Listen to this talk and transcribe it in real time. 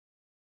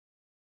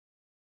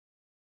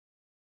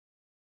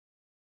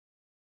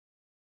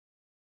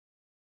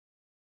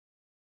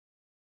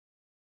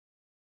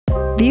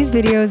These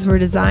videos were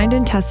designed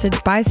and tested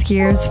by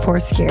skiers for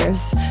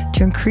skiers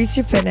to increase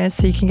your fitness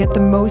so you can get the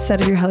most out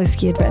of your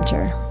heli-ski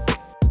adventure.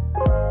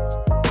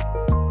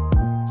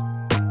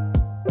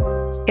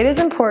 It is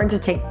important to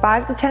take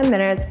 5 to 10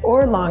 minutes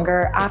or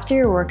longer after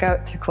your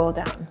workout to cool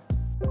down.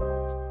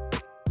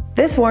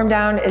 This warm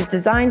down is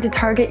designed to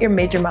target your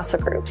major muscle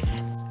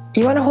groups.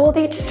 You want to hold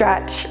each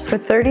stretch for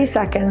 30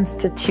 seconds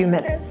to 2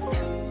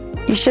 minutes.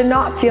 You should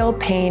not feel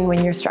pain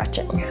when you're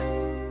stretching.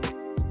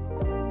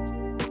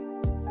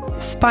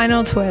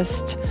 Spinal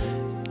twist.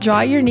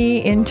 Draw your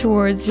knee in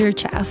towards your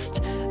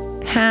chest,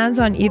 hands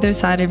on either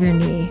side of your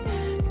knee.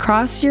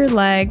 Cross your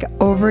leg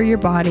over your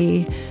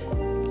body.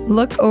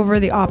 Look over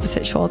the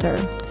opposite shoulder.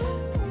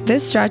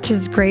 This stretch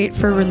is great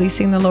for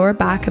releasing the lower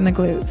back and the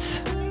glutes.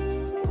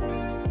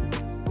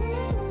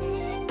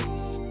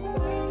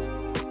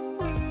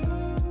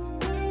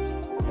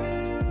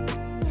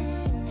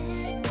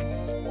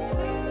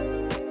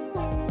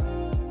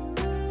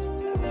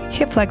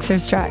 Hip flexor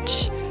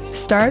stretch.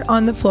 Start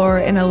on the floor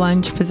in a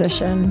lunge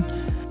position.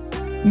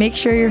 Make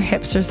sure your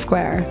hips are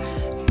square.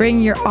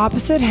 Bring your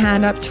opposite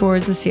hand up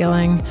towards the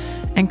ceiling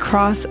and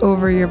cross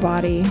over your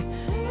body.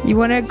 You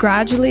want to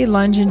gradually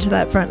lunge into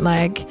that front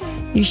leg.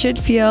 You should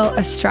feel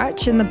a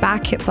stretch in the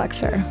back hip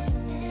flexor.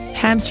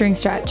 Hamstring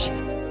stretch.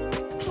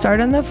 Start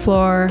on the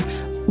floor,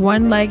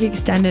 one leg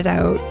extended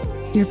out.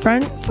 Your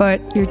front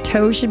foot, your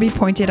toes should be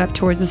pointed up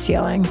towards the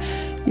ceiling.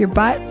 Your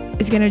butt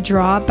is going to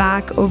draw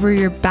back over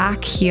your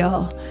back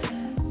heel.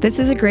 This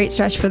is a great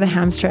stretch for the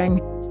hamstring.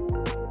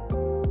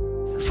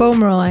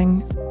 Foam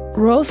rolling.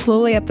 Roll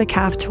slowly up the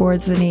calf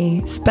towards the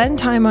knee. Spend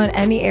time on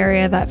any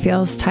area that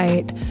feels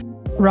tight.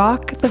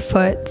 Rock the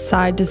foot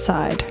side to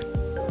side.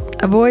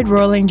 Avoid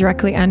rolling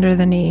directly under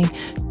the knee.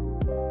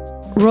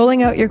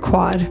 Rolling out your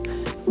quad.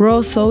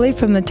 Roll slowly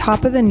from the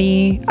top of the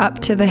knee up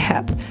to the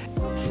hip.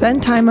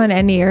 Spend time on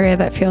any area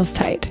that feels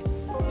tight.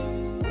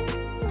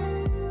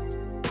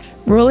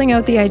 Rolling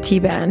out the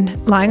IT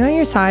band. Lying on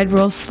your side,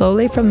 roll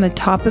slowly from the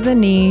top of the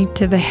knee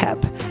to the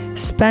hip.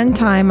 Spend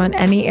time on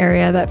any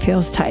area that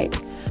feels tight.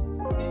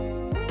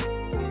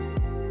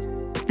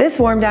 This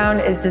warm down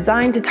is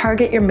designed to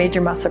target your major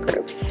muscle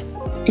groups.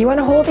 You want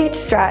to hold each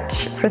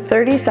stretch for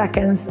 30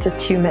 seconds to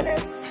 2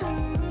 minutes.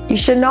 You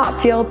should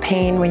not feel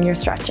pain when you're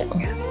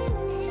stretching.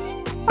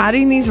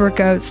 Adding these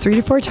workouts 3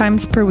 to 4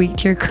 times per week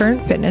to your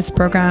current fitness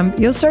program,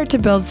 you'll start to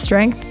build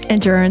strength,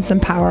 endurance,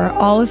 and power,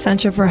 all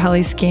essential for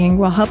heli-skiing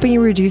while helping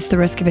you reduce the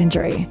risk of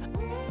injury.